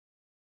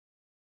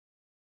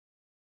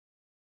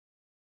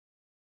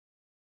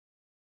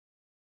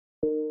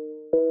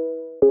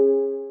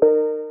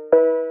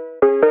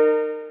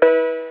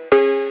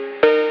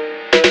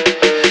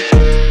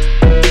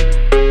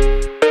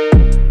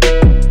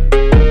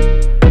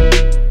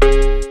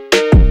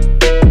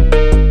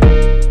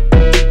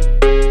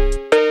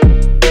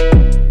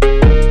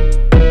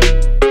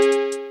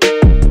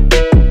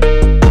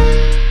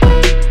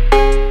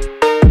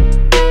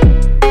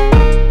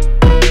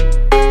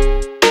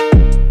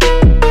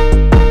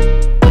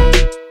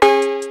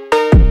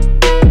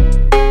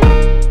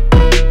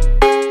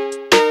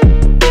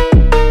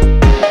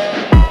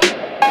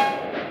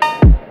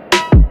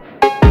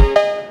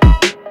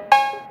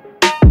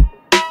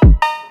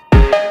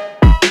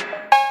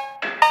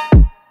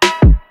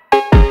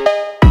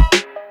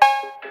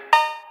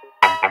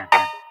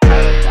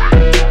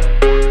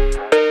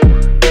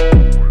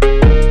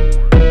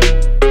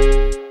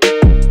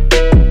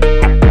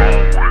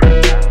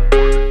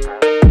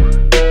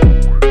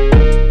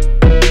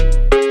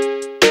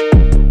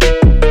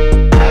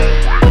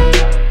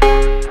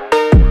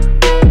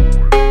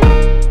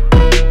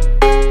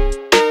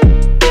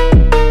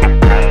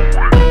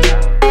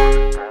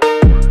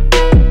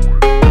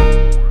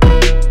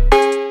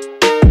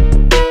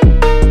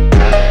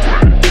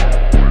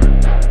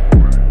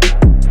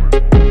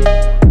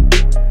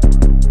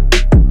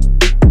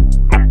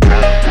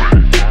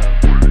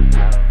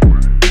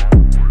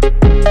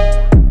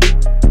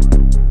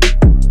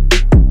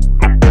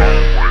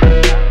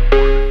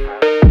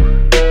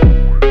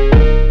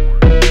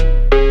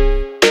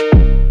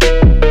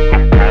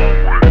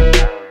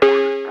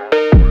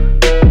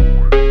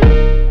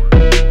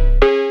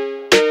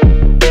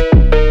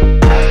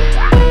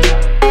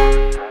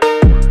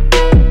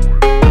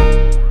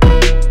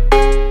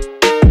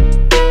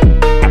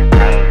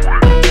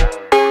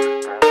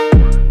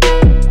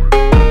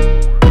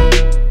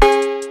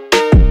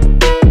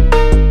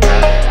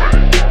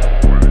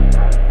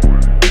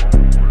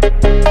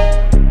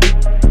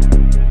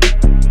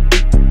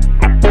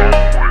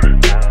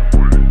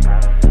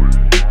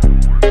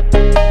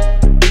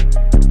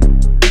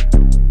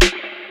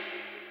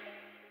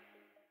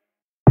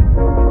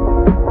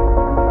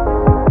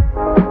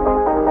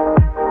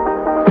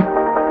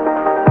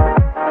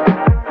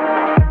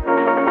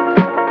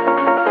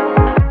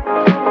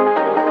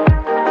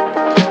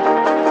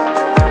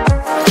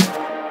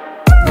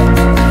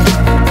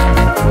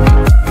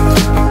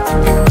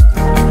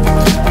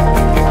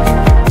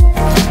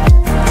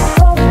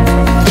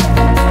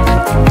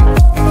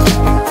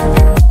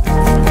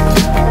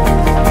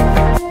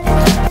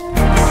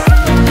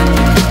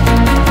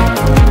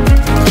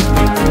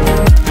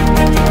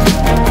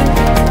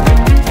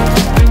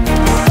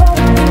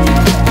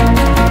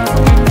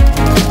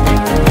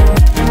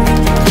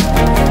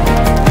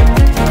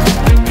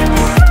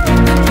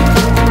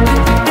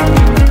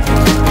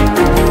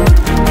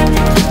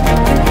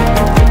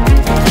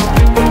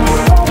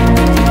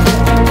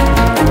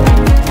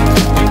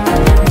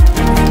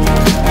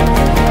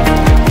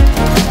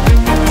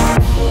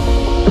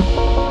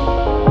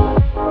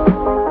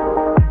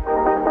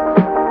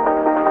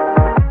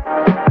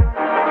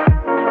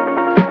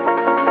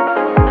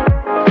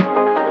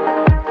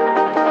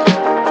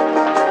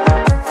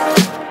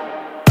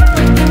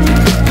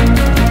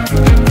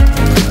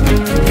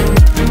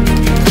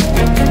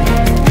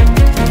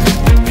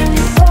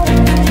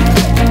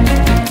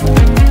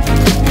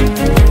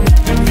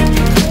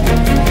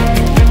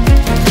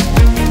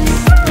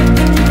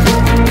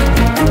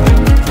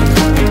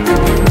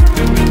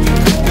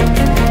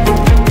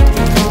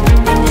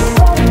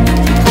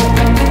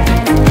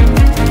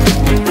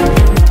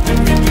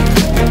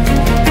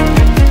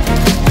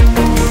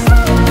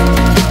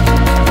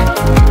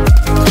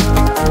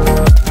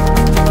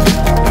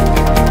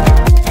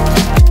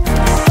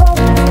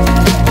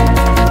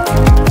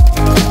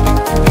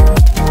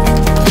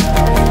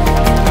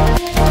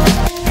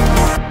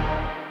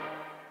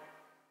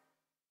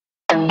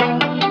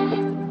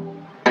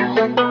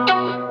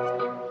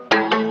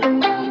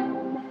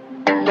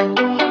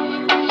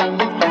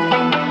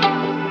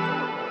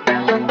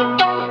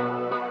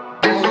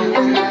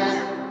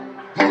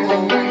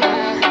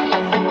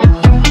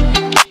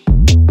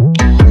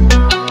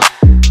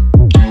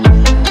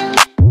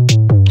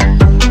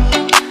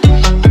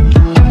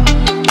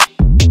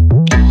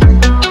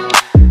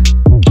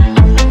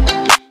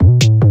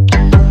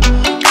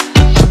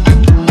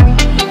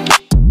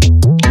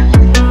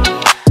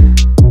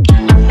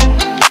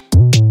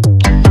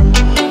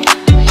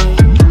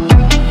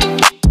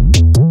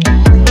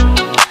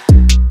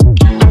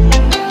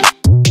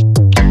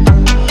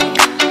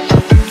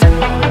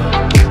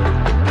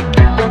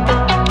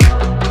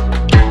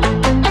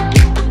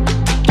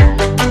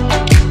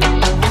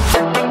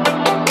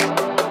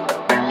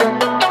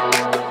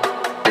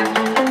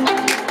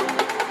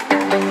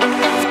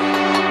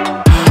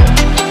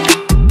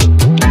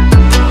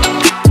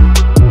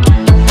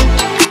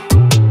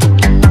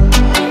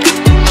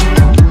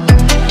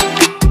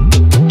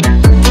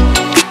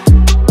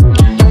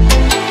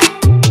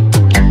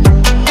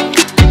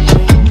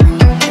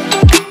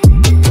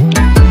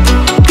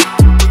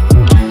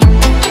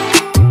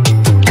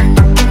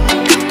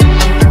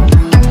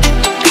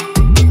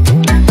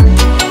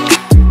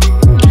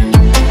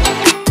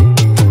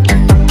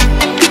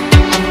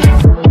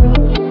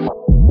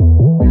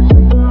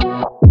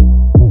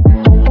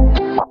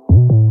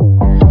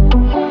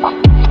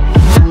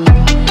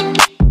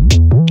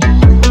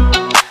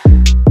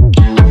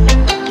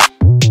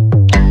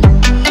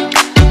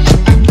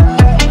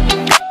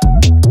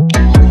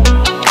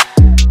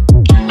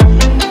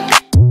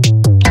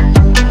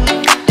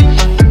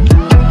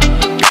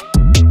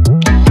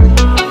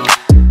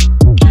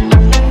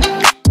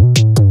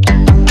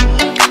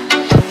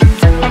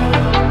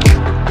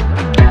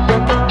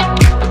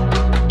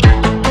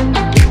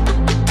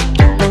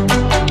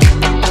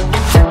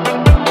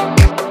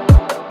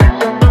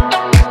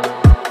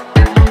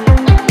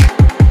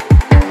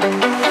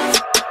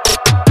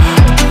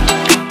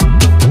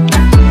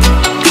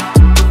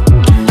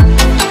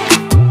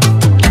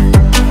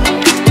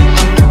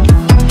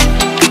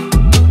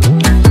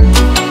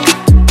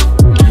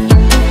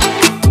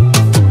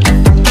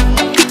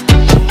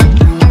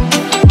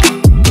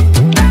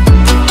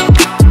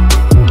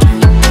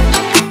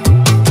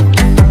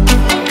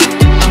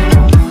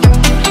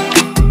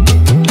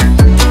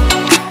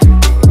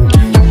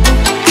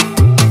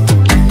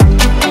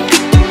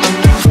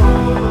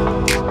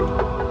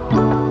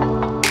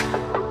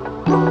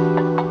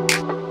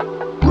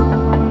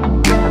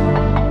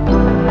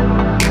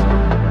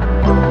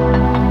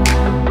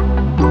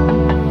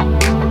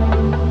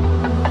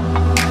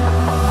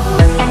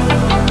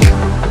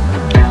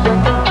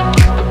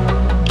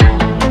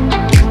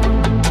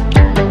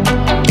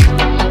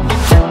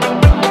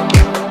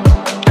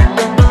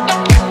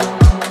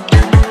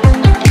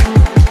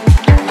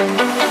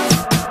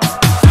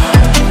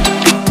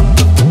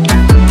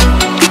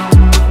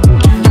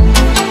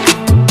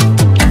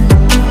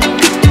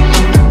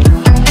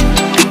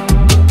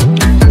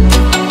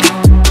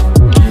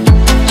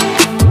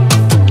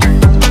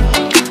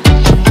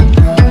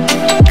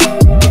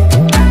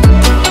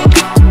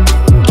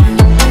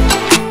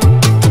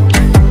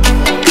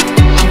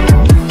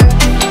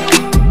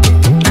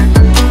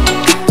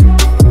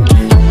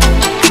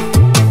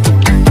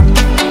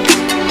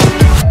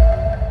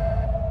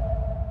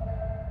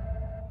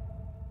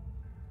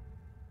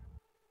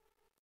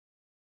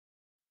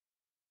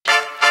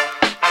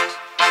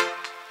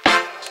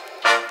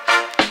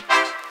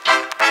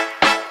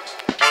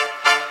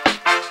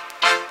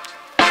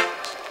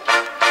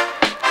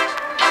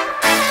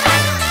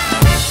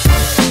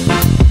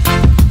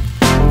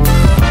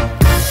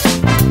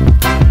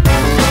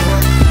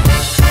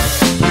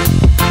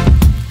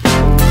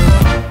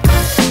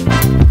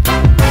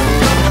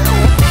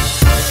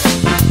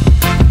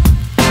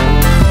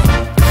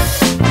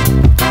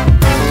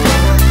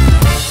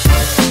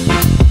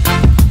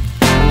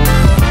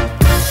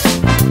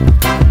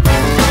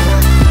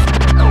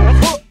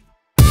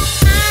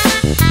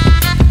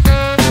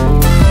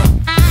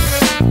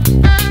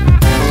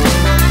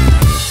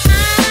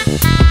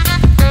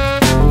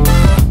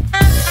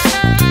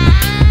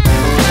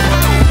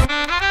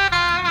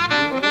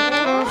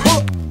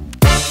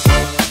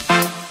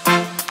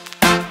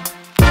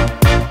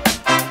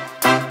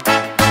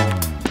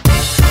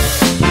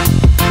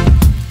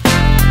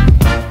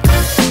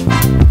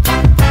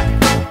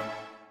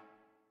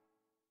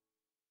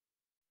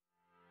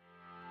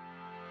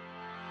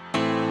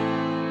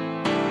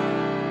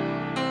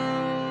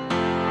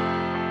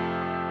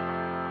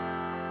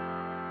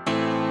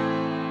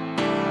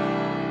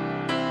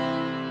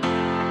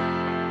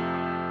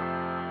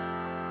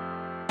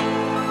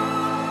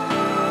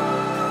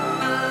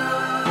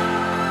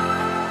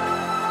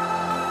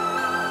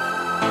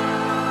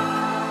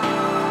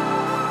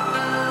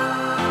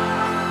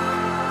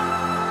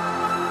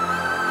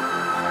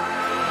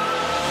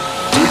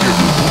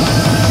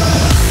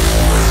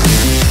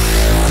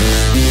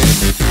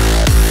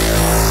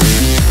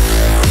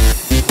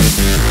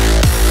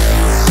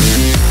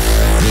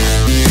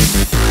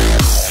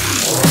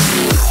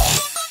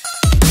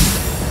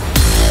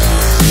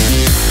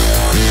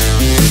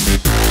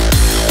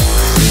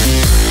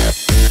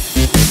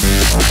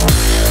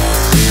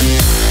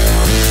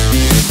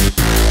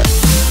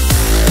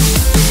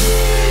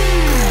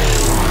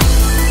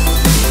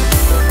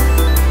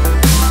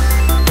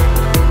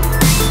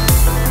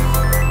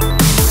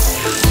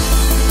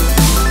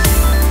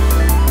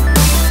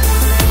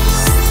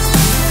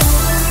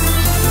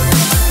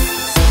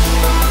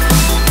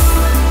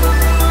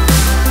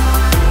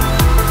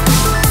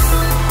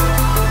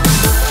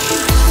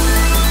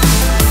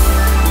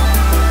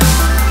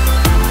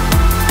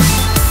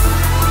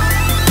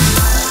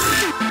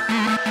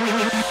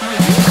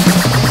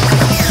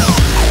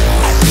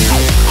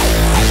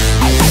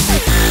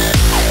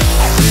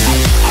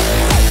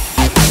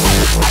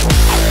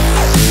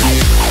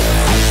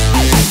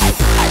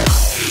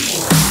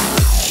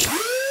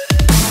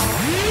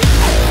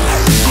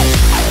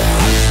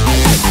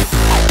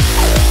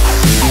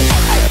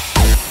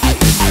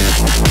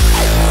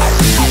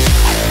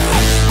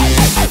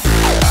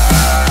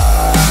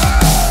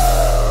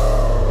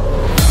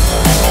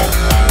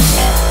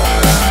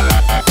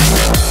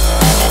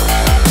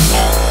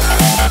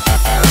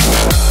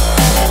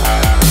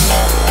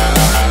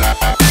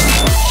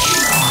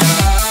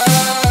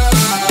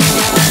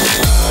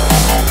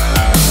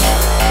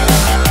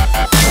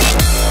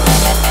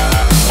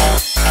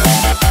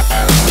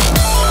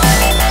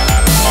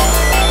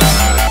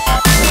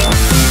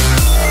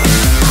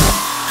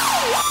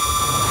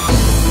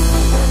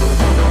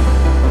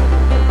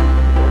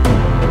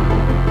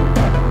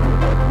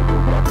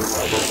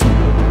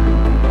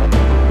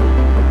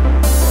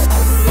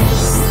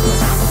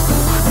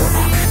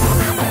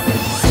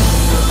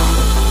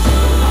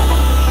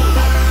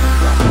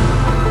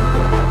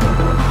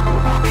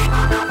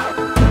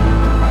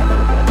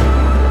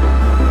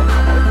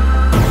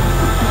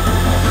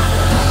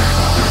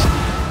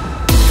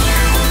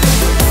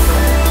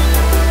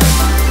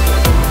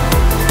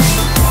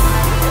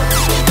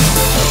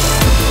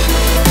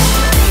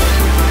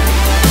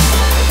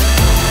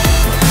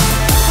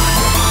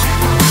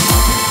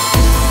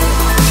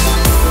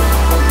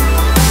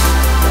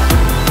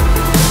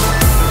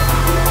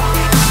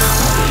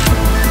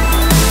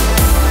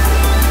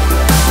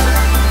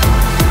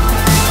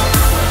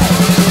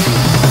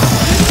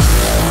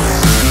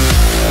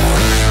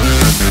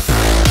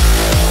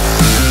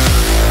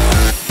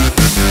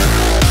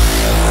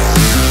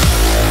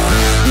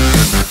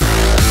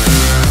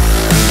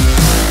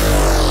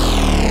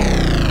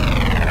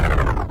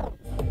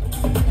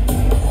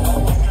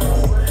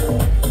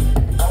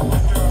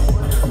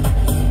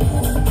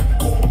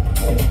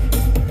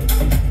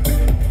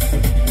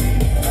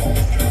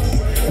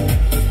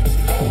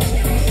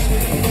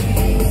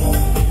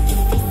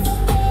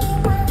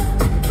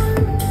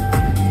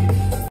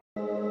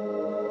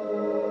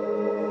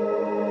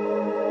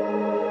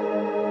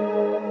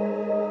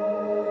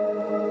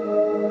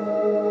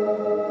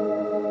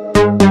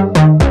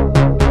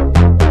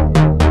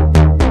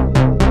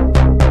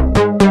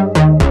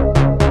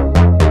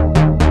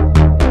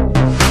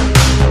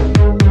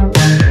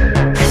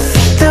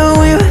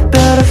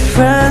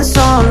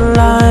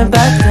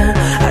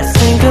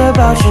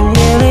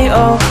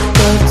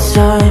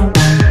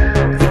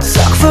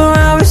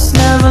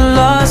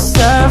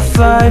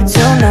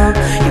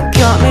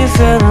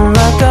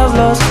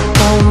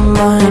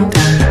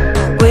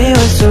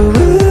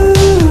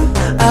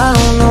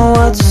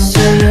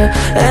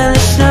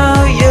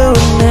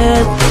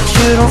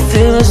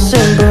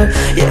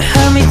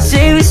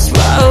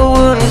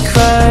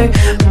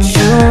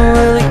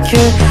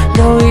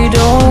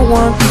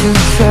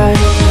try.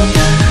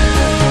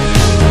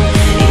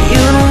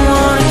 You don't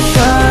wanna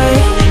try.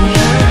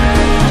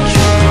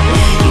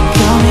 You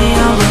got me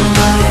on my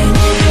mind.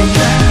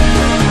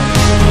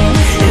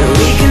 And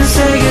we can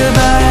say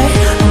goodbye.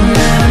 I'll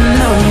never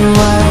know you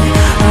why.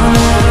 I'll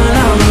never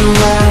know you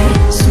why.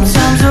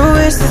 Sometimes I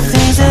wish the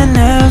things that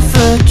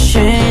never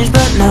change,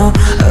 but now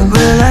I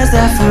realize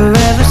that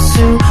forever's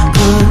too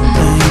good.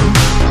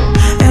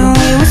 And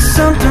we were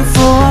something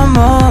for a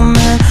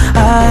moment.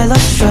 I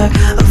lost track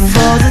of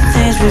all the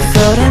things we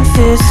felt and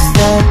fists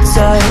that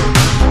tight.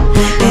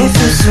 It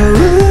feels so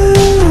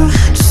rude.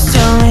 Just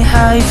tell me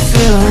how you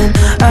feeling.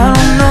 I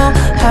don't know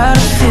how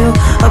to feel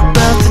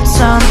about the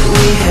time that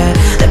we had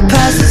that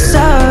passes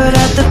out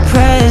at the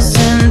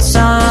present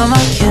time.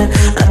 I can't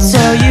not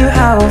tell you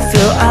how I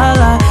feel. I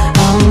lie,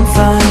 I'm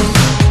fine.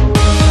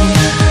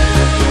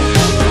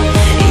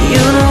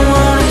 You don't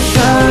wanna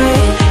try.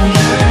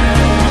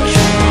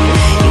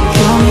 You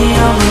got me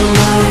on my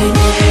mind.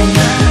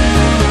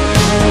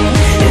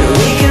 And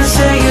we can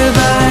say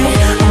goodbye.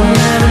 I'll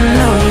never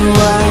know you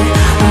why.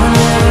 I'll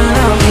never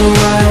know you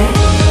why.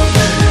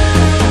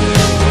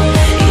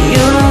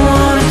 You don't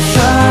wanna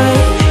try.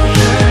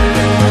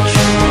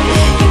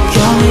 You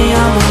got me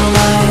on my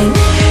mind.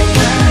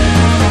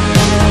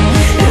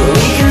 And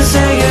we can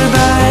say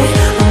goodbye.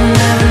 I'll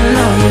never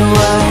know you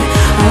why.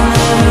 I'll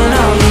never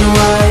know you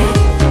why.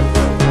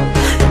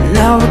 And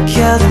now we're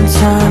killing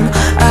time.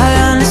 I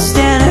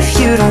understand if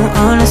you don't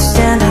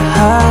understand the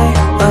high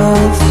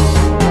of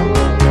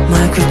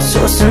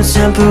microdose and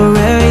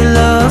temporary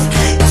love.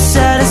 It's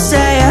sad to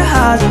say I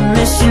hardly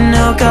miss you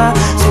now. Got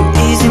too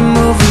easy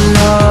moving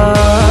on.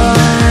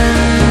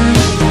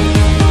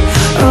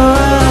 Oh,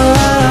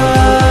 oh,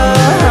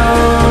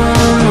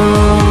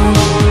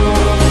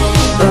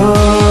 oh,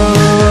 oh.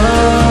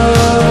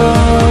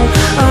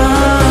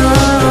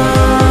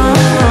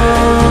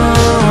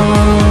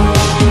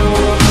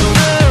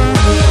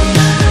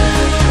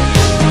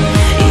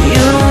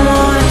 You don't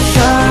wanna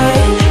try.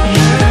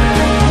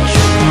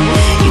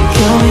 You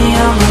got me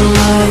on my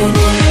mind.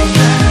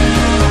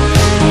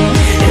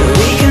 And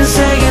we can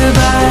say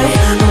goodbye.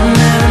 I'll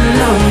never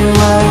know you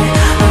why.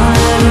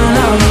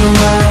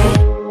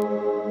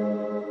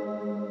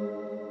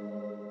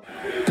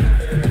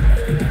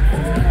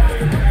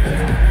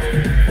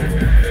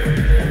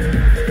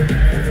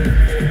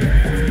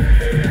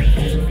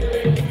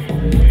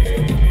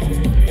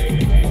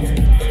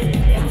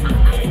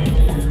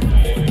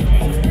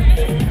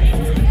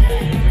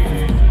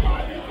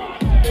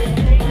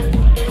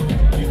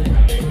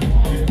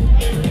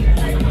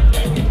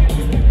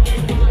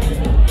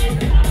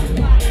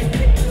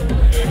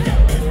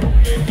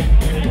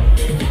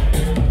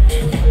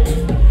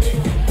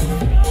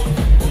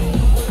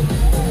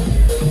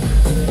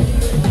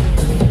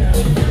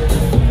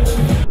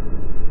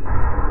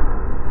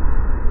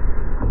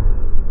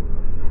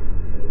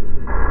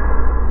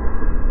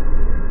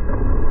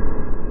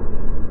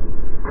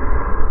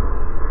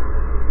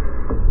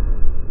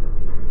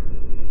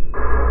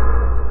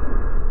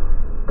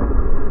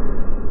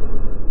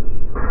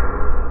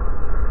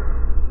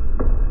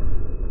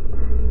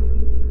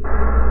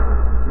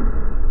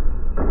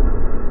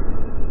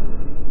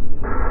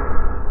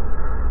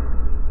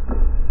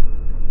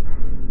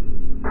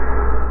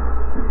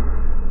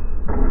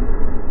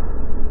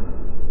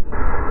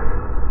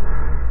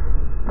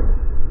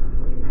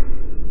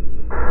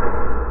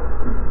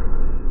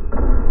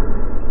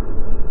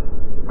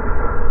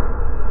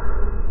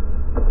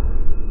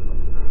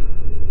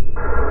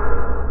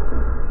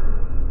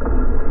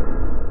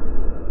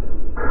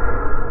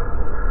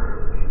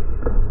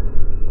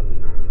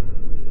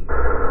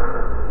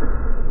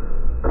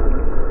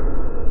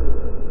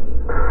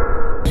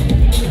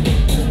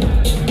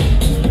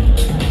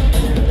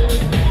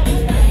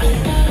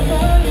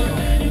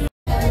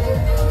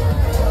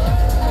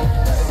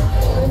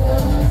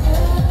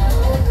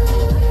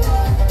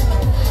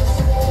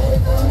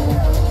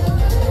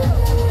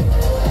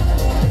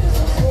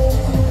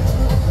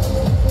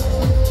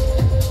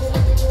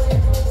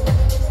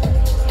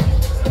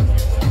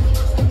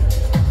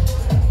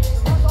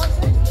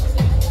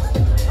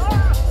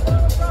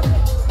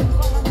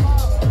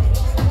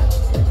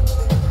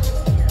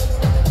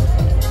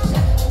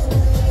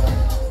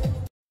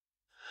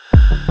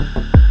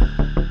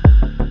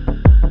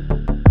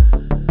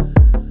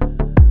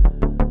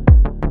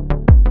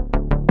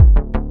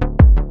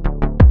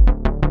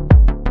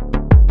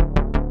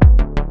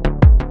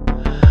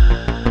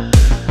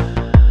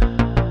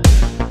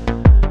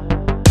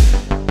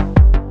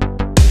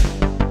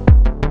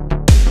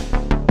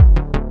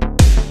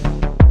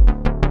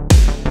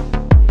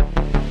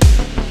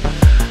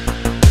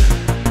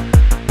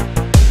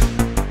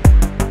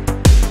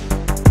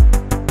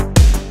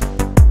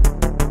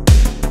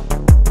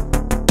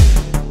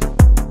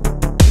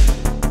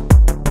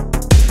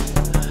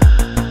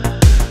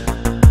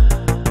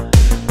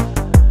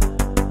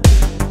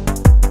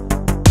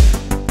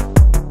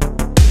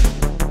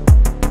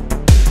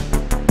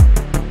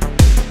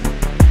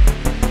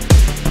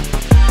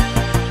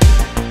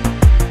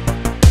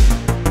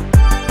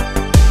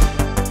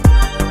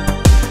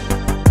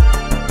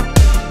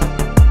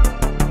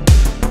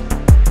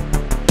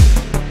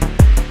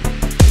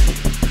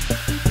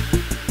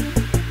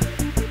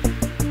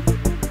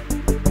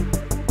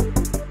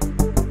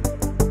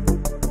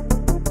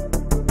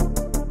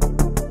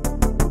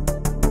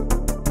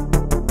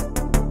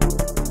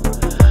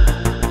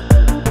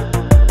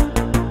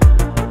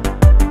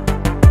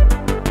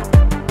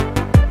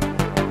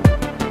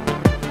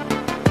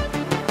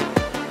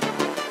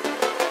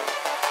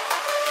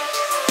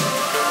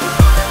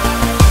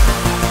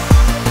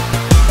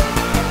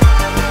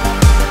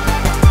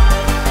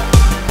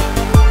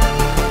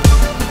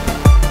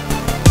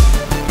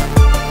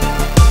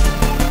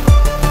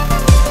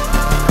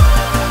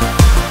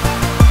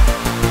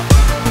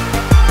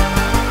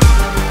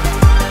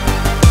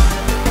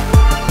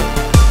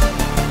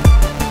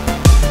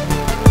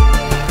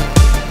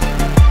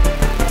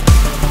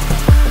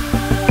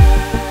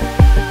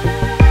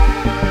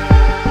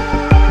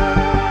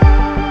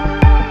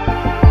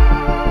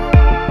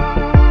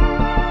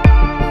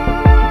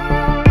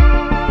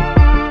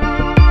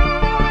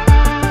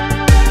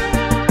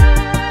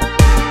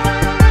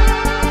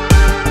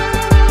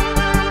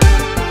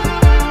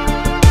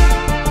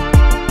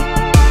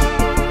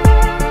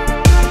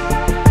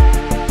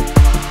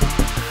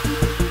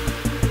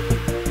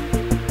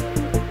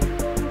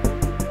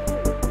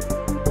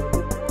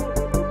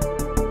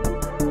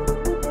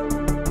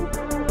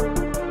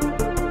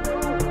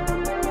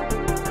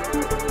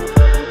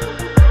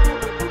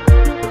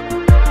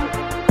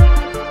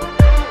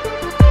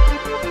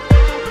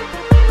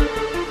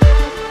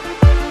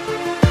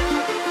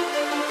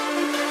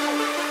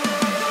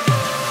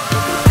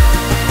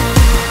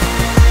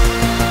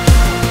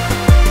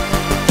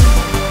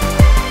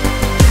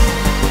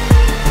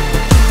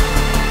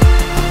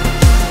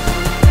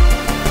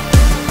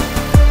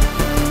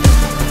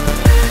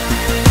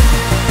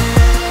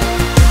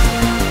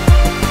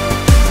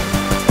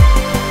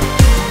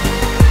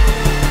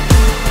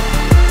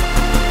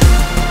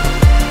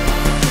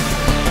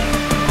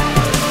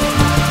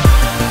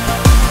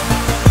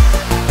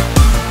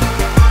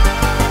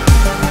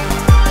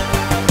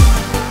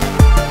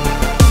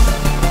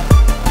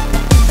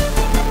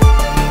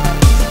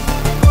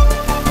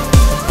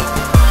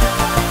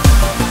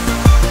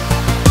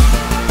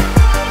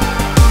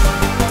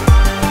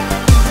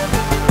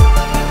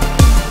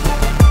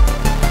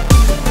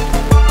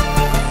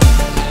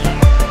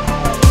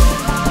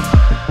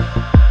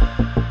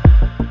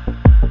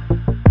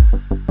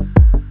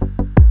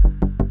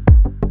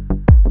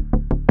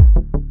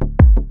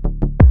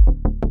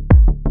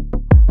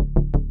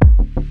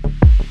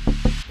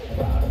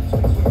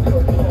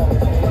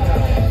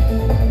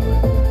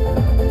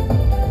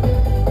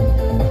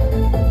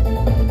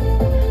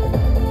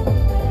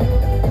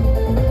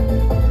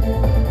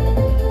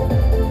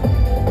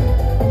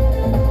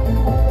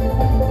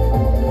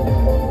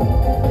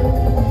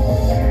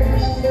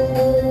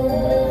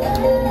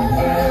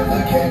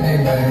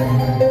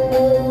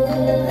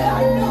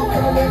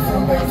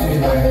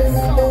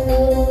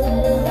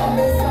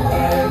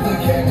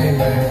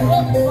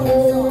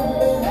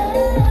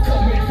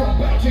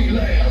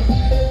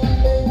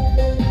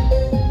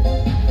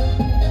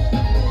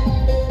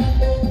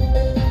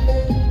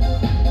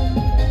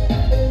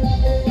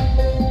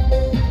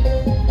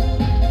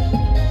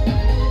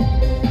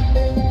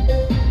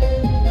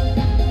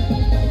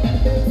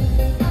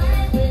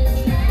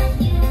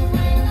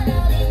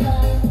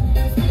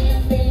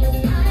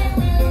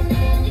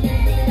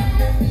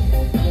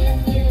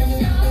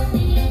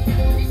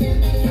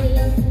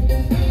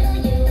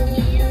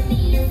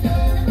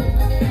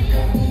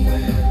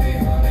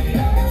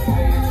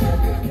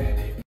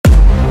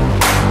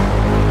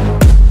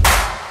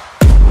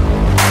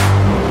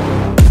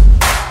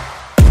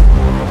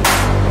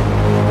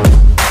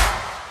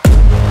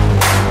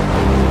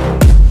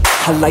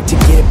 like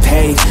to get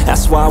paid,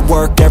 that's why I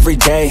work every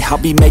day. I'll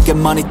be making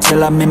money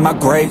till I'm in my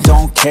grave.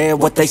 Don't care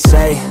what they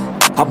say,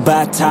 I'll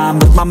buy time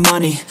with my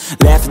money.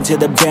 Laughing to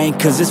the bank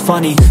cause it's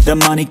funny. The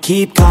money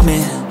keep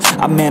coming,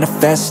 I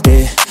manifest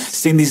it.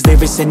 Sing these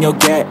lyrics and you'll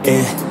get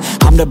it.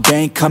 I'm the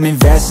bank, come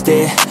invest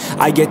it.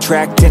 I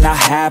attract and I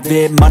have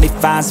it. Money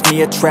finds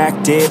me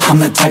attractive. I'm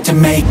the type to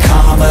make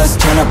commas,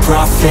 turn a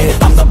profit.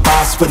 I'm the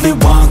boss, Willy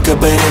Wonka,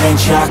 but it ain't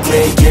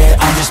chocolate. Yeah,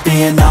 I'm just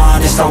being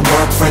honest, I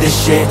work for this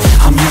shit.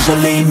 I'm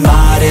usually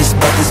modest,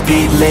 but this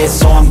beat lit,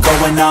 so I'm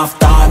going off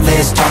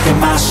thoughtless, talking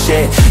my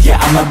shit. Yeah,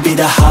 I'ma be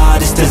the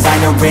hottest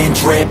designer in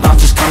drip. I'm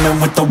just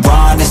coming with the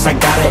rawness. I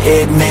gotta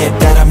admit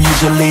that I'm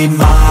usually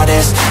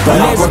modest,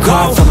 but I work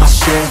hard for my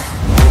shit.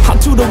 I'll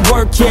do the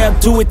work, yeah, I'll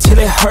do it till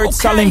it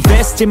hurts. I'll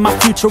invest in my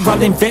future,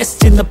 I'll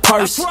invest in the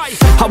purse.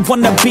 I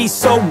wanna be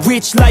so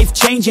rich, life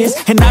changes,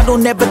 and I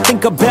don't ever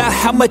think about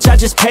how much I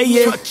just pay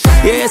it.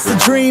 Yeah, it's the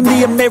dream,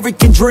 the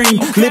American dream.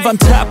 Live on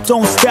top,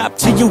 don't stop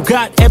till you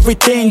got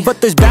everything.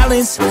 But there's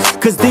balance,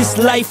 cause this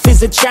life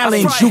is a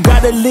challenge. You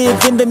gotta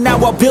live in the now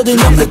while building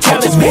up the talent. I'm the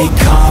type to make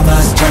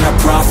commas, turn a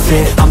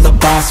profit. I'm the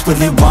boss,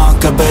 Willy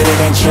Wonka, but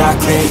it ain't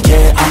chocolate.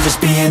 Yeah, I'm just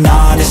being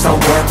honest, I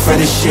work for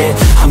this shit.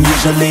 I'm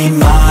usually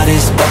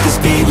modest, but this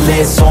beat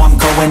lit, so I'm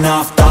going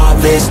off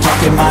thoughtless,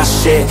 talking my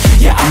shit.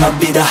 Yeah, I'ma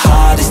be the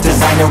hottest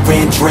designer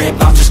in drip.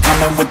 I'm just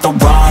coming with the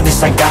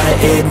rawness. I gotta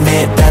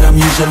admit that I'm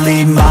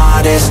usually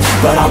modest,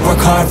 but I work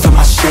hard for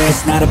my shit.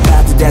 It's not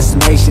about the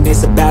destination,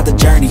 it's about the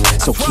journey.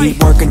 So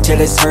keep working till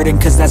it's hurting,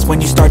 cause that's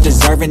when you start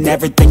deserving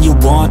everything you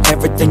want,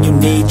 everything you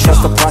need.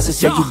 Trust the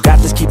process, yeah, you got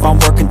this. Keep on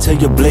working till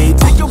you bleed.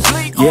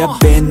 Yeah, I've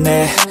been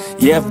there,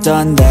 yeah, I've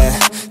done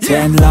that.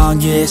 10 long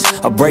years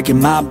of breaking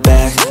my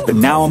back, but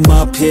now I'm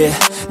up here,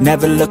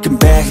 never looking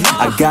back.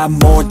 I got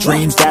more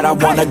dreams that I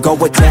wanna go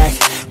attack.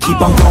 Keep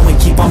on going,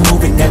 keep on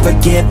moving, never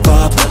give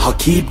up. I'll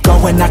keep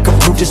going, I can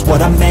prove just what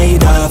I'm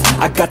made of.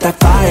 I got that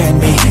fire in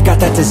me, got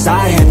that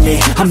desire in me.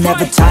 I'm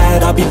never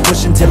tired, I'll be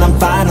pushing till I'm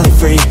finally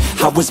free.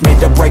 I was made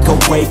to break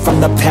away from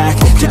the pack,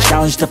 to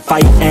challenge, to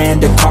fight,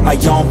 and to carve my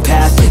own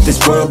path. This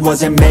world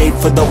wasn't made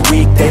for the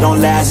weak, they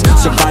don't last.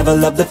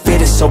 Survival of the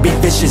fittest, so be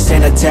vicious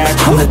and attack.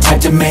 I'm the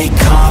type to make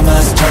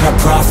commas, turn a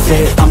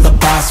profit. I'm the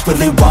boss,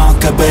 Willy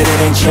Wonka, but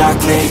it ain't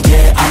chocolate.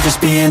 Yeah, I'm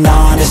just being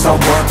honest, I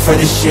work for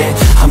this shit.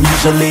 I'm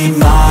usually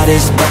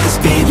modest, but this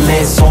beat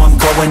lit, so I'm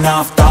going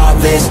off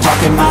thoughtless,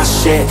 talking my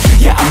shit.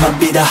 Yeah, I'ma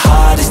be the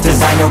hottest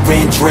designer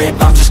in drip.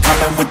 I'm just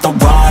coming with the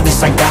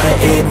rawness. I gotta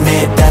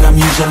admit that I'm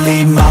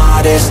usually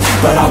modest,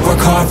 but I work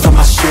hard for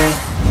my shit.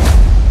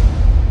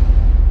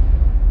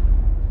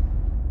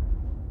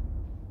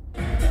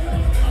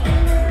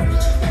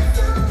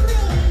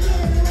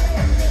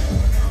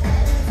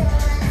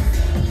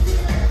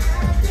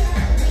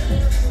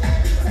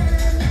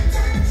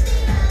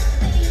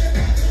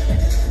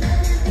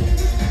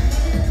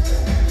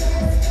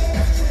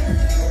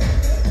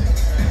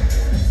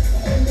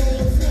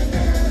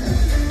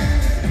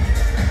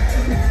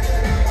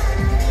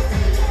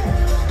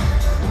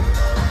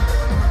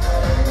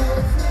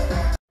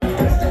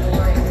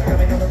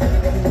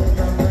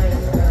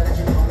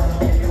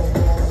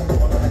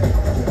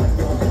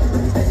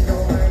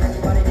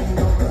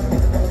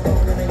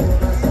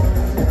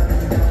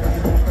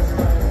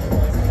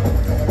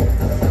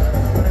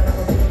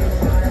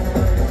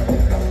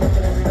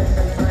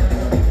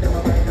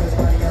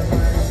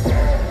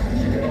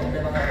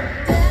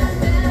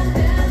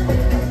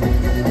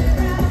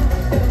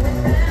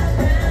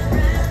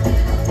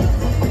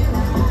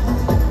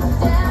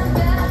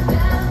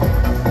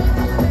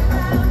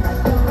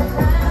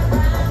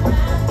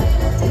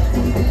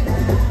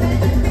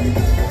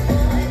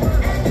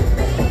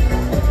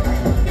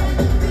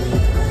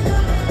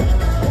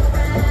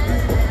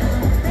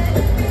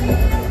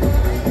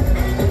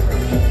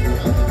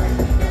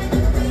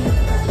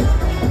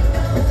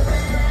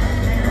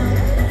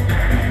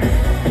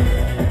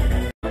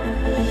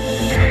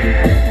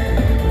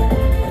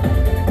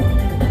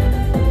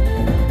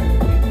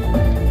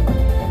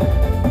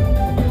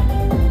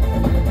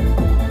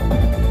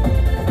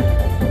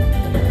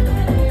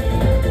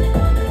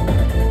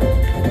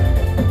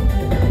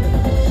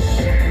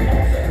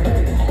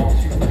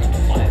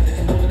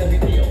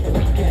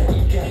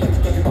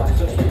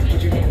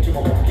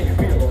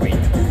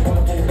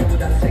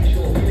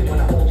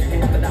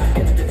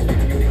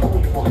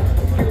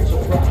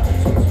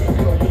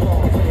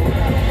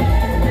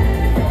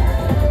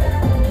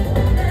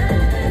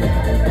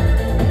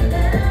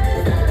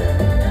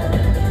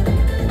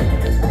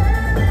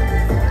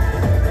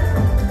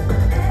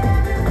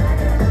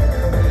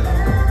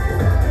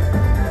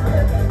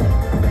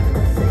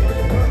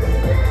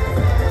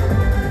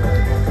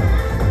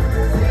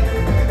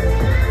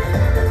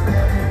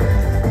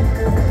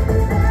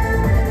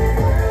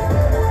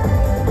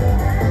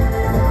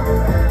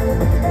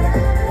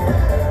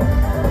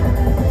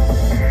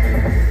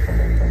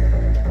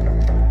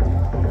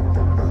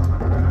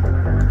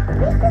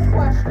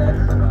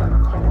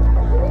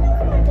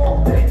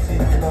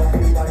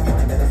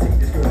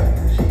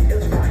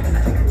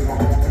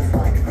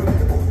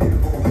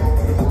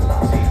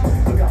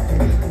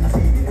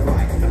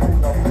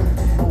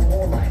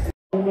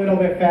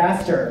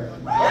 faster.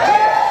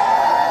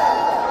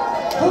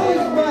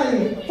 Who's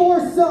ready for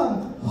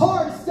some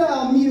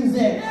hardstyle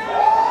music?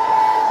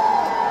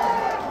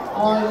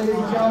 All right, ladies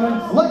and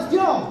gentlemen, let's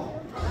go!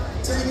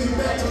 Take me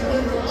back to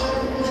where we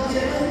all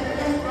began.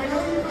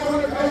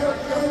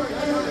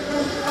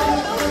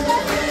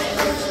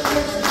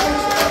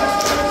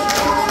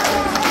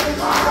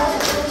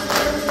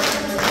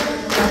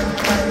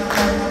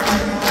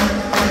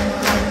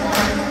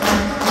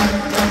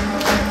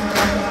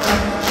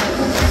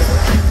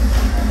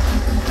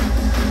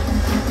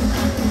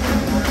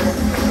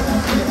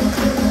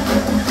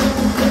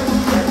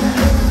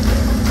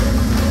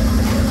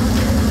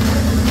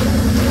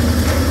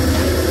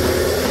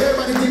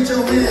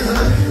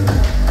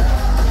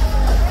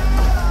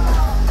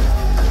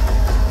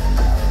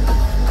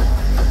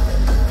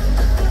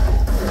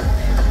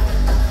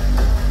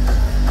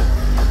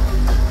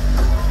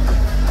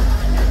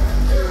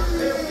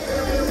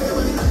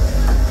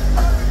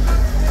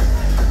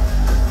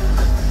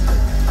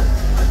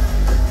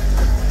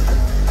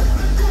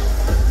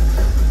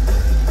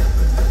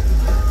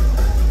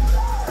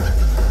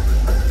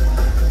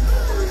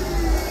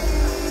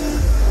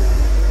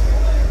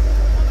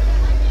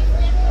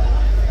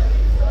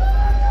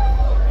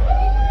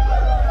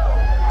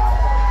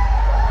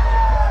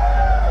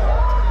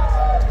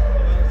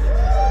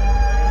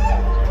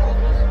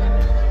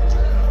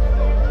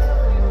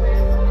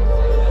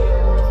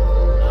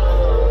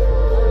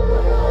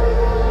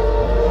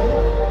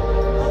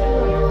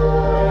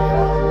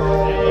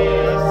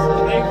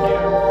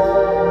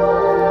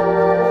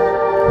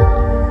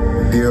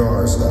 Dear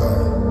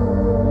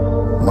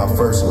Hardstyle, my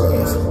first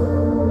love,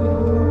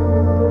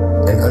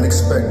 an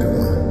unexpected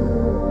one,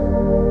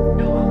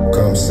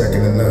 comes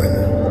second to none.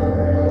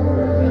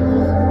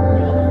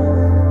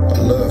 A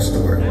love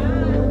story,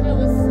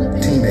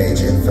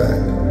 teenage in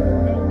fact.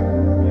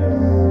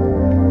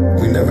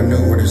 We never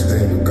knew where this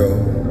thing would go.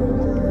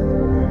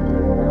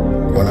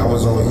 When I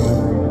was on E,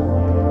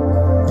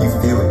 you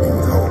filled me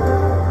with hope.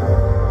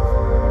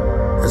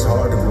 It's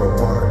hard to grow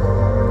apart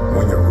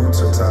when your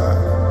roots are tied.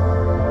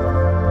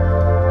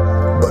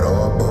 But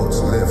all boats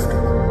lift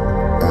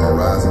on a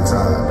rising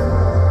tide.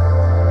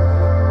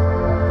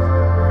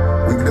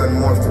 We've done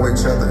more for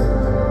each other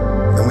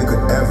than we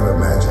could ever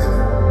imagine.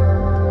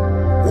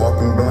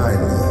 Walking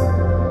blindly,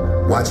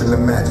 watching the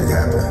magic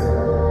happen.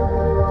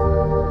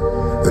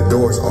 The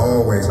door's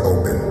always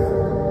open.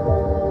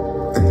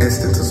 The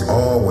distance is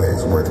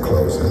always worth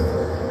closing.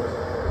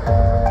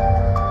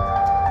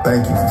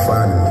 Thank you for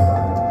finding me,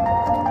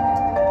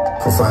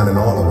 for finding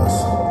all of us.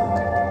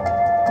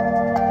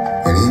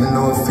 And even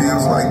though it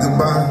feels like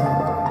goodbye,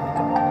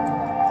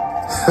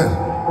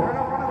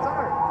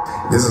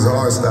 this is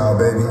hardstyle,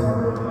 baby.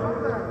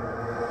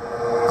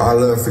 Our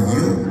love for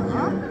you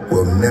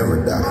will never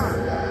die.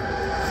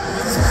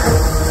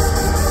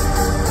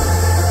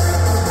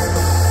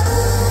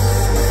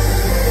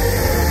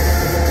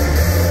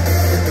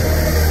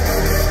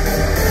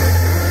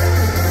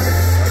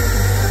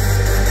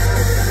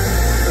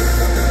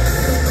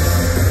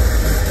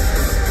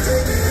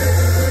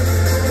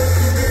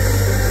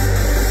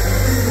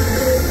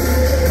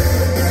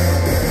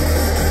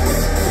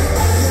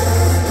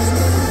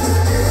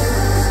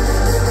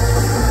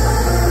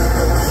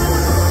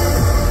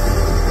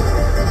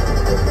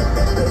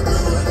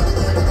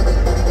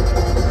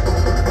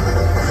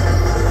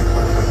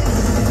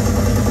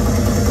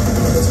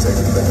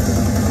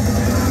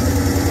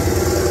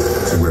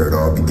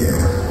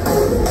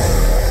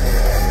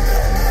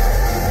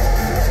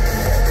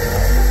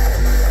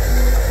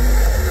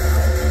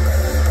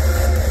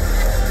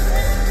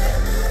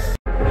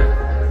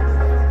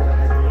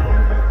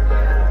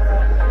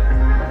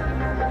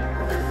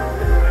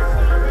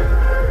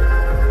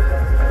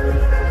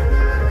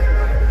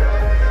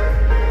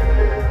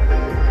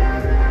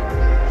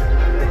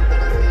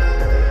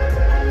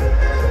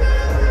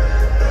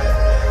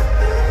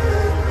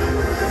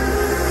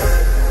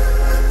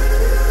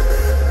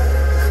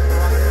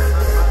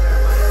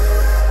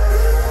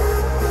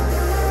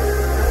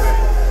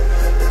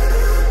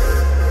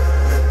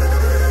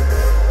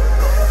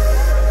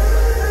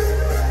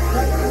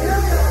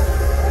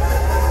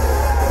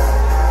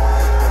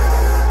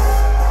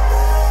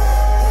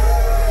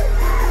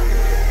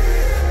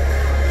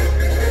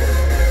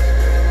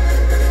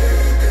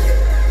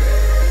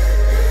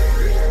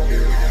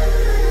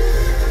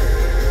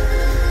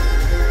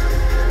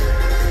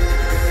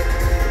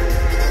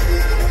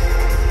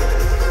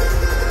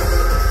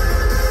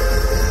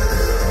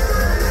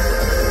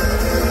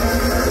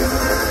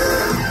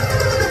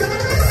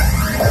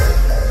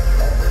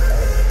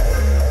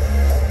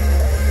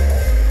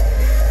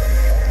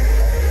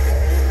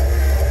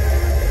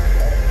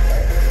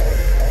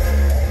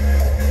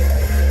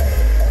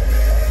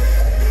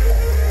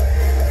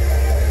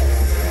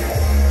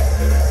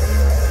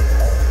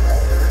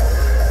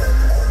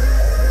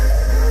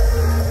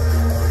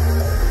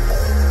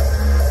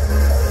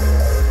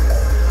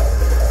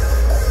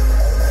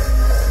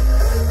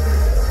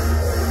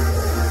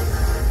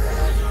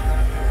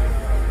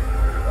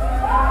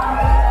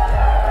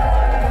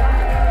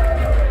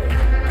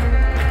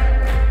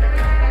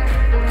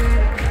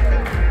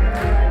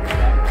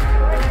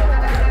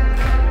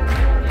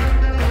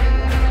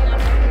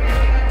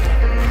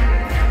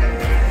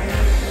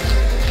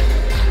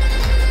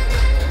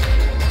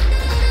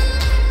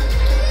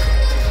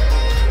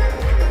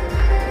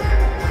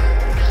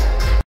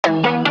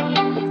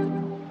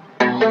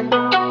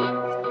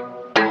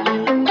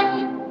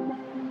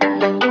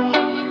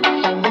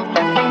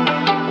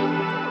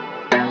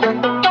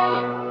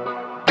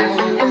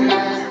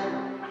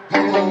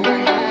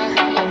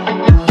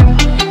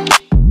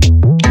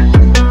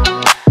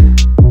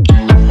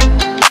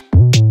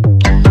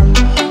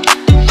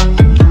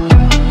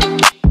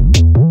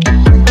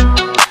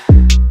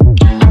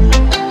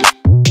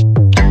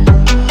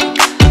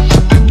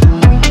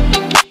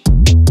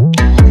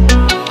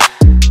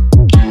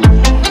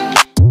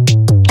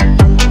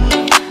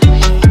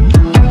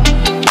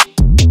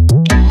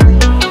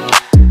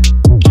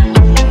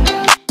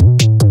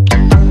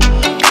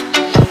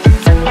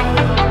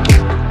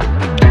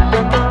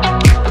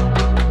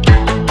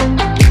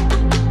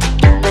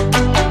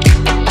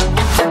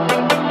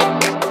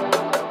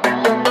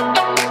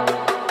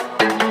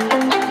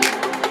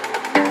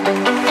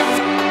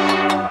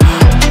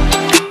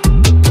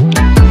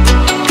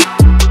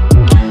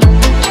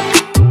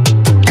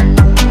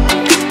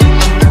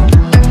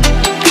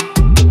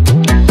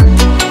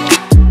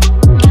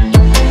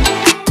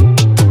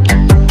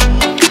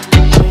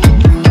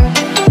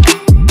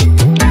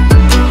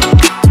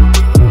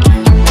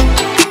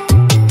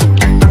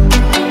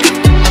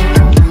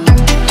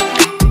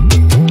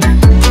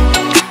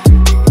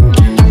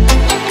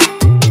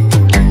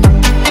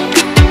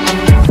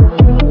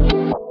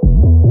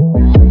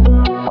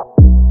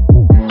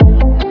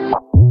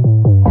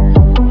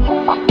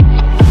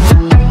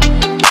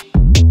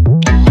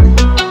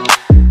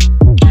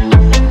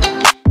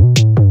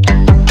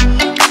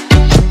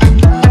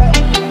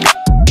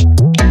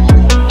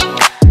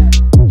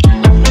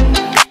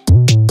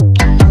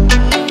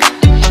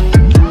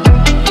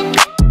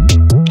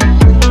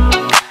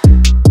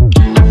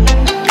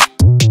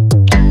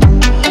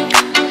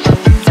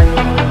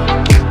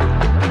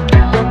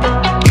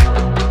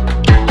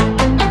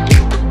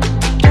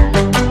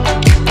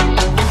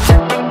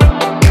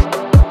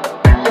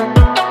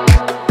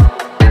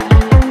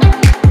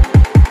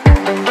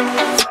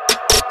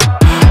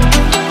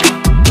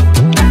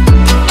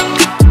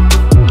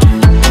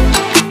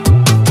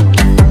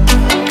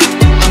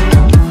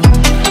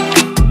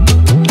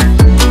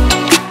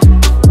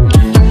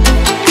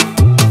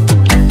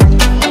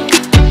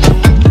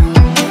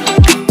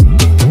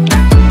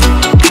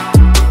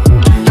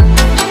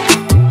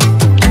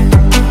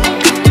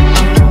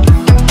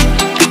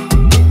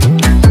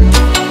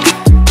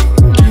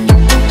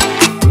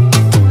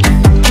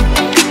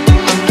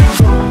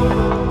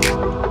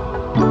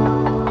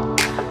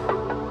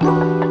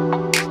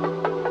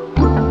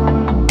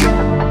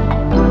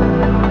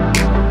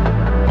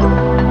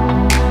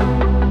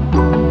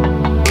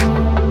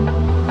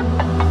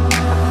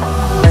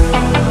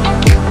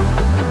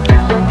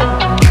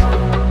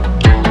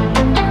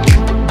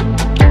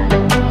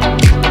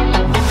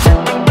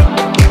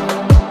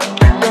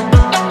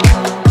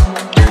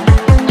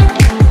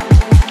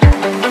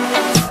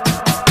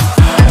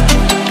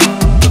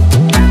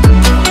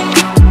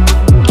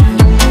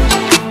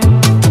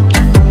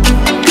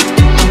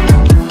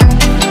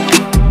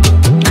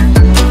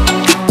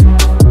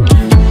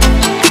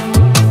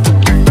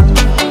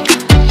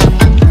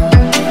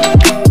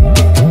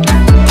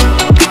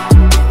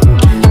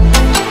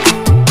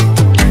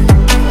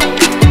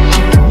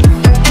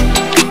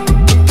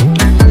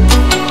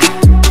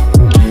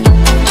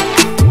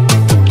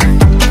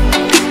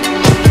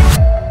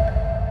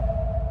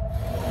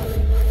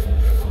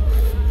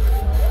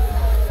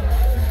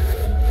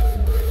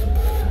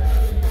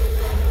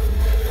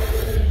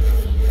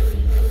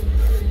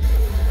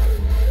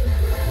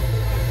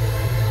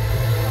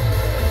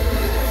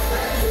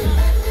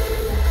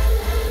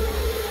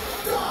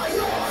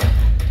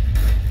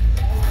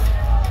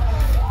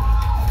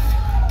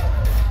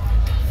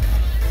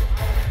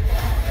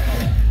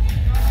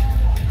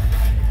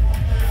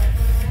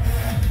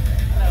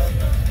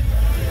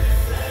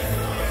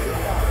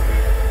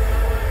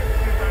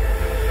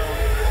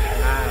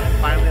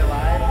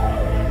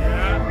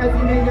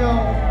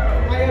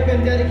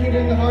 been dedicated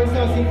in the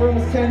hardstyle scene for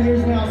almost 10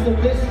 years now, so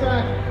this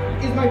track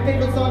is my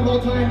favorite song of all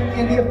time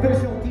and the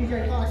official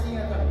DJ Foxy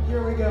anthem.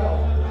 Here we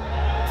go.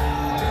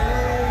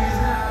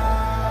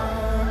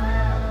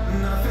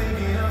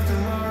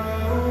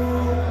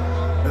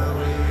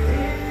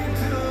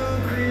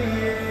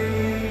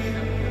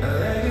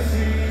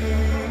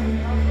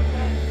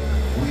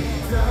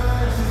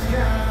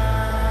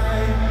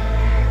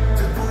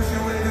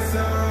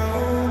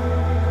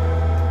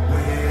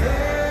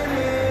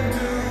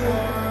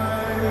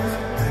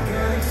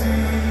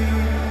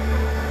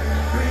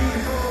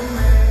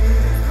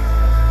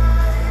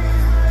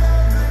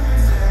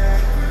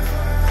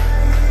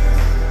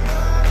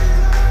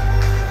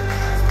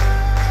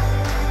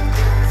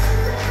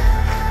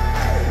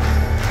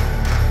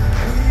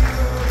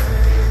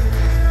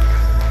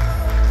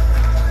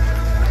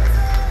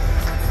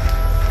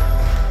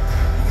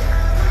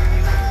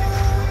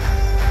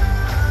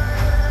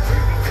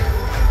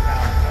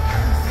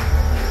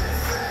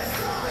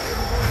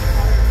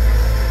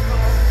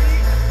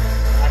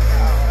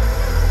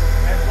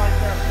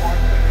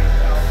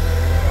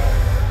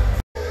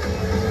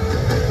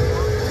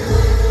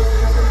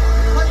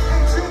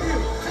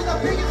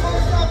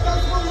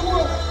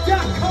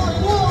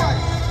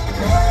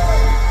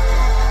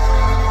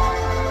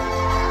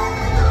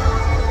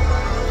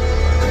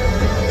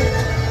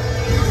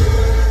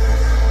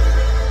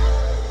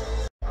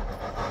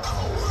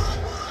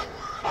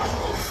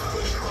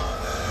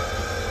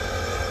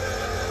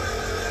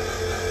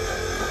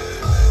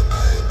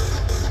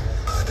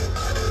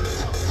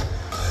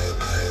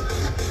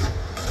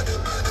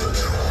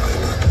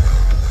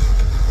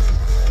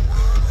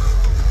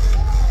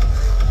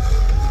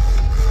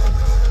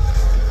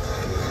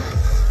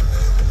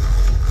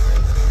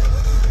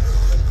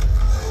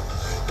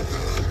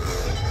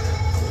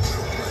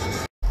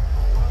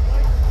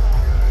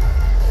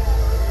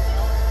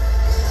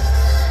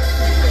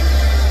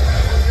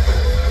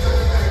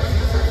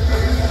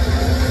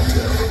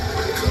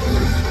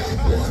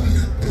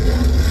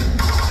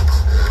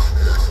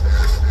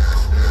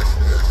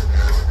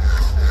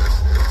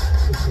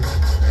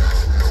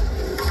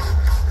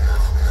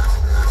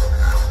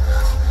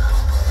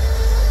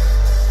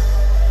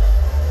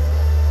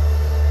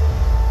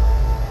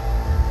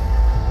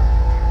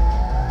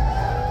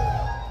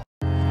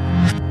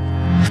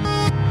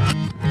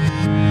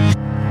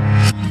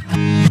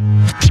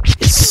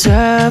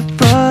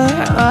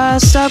 But I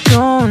stopped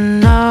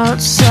going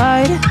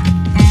outside.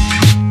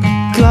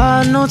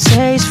 Got no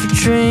taste for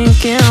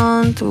drinking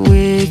on the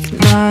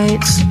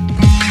weeknights.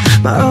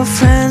 My old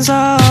friends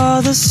are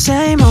all the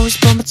same, always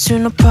bumping to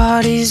no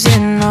parties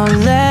in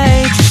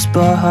LA. Just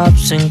bar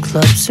hops and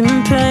clubs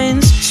and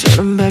pains.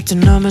 Sorting back to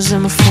numbers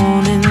in my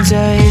phone in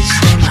days.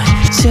 They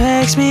might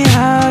text me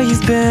how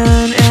you've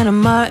been, and I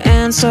might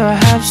answer I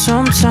have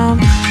some time,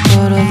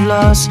 but I've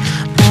lost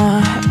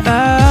my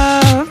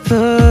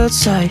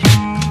appetite.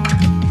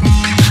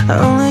 I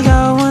only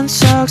got one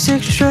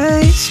toxic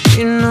trait,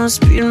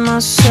 speeding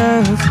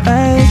myself,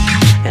 ayy.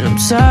 And I'm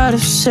tired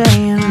of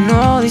saying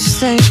all these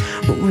things,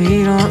 but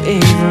we don't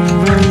even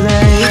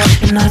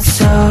relate. And I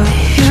tell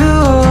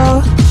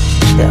you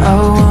that I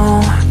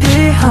won't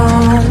be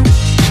home,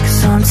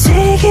 'cause I'm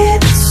taking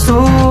it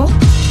slow.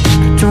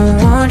 I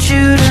don't want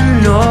you to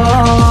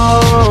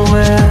know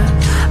where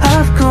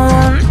I've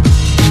gone.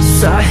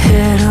 Start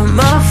hitting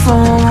my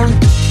phone.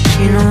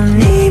 You don't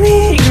need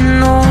me, you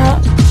know.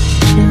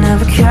 You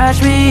never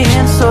catch me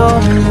in slow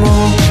mo.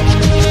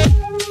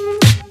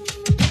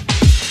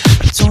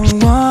 I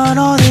don't want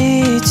all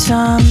the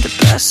time to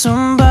pass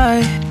on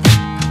by,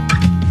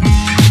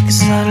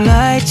 'cause I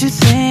like to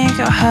think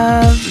I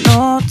have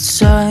no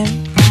time.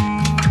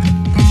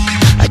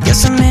 I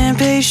guess I'm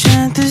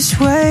impatient this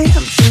way.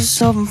 I'm just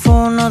hoping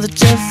for another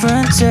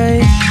different day.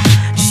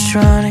 Just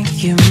trying to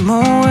give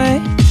my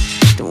way.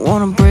 Don't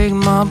wanna break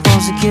my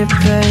balls to get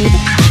paid.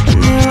 And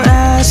you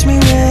ask me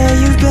where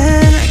you've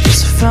been, I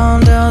guess I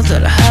found out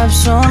that I have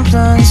some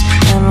plans,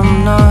 and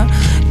I'm not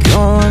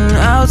going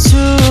out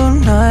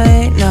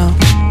tonight, no.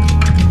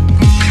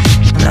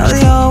 Now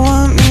they all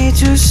want me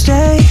to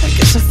stay. I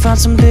guess I found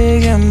some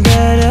bigger and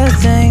better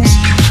things.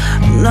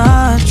 I'm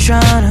not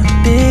trying to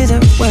be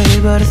that way,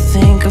 but I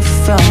think I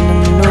found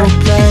a new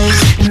place.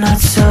 And I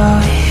tell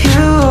you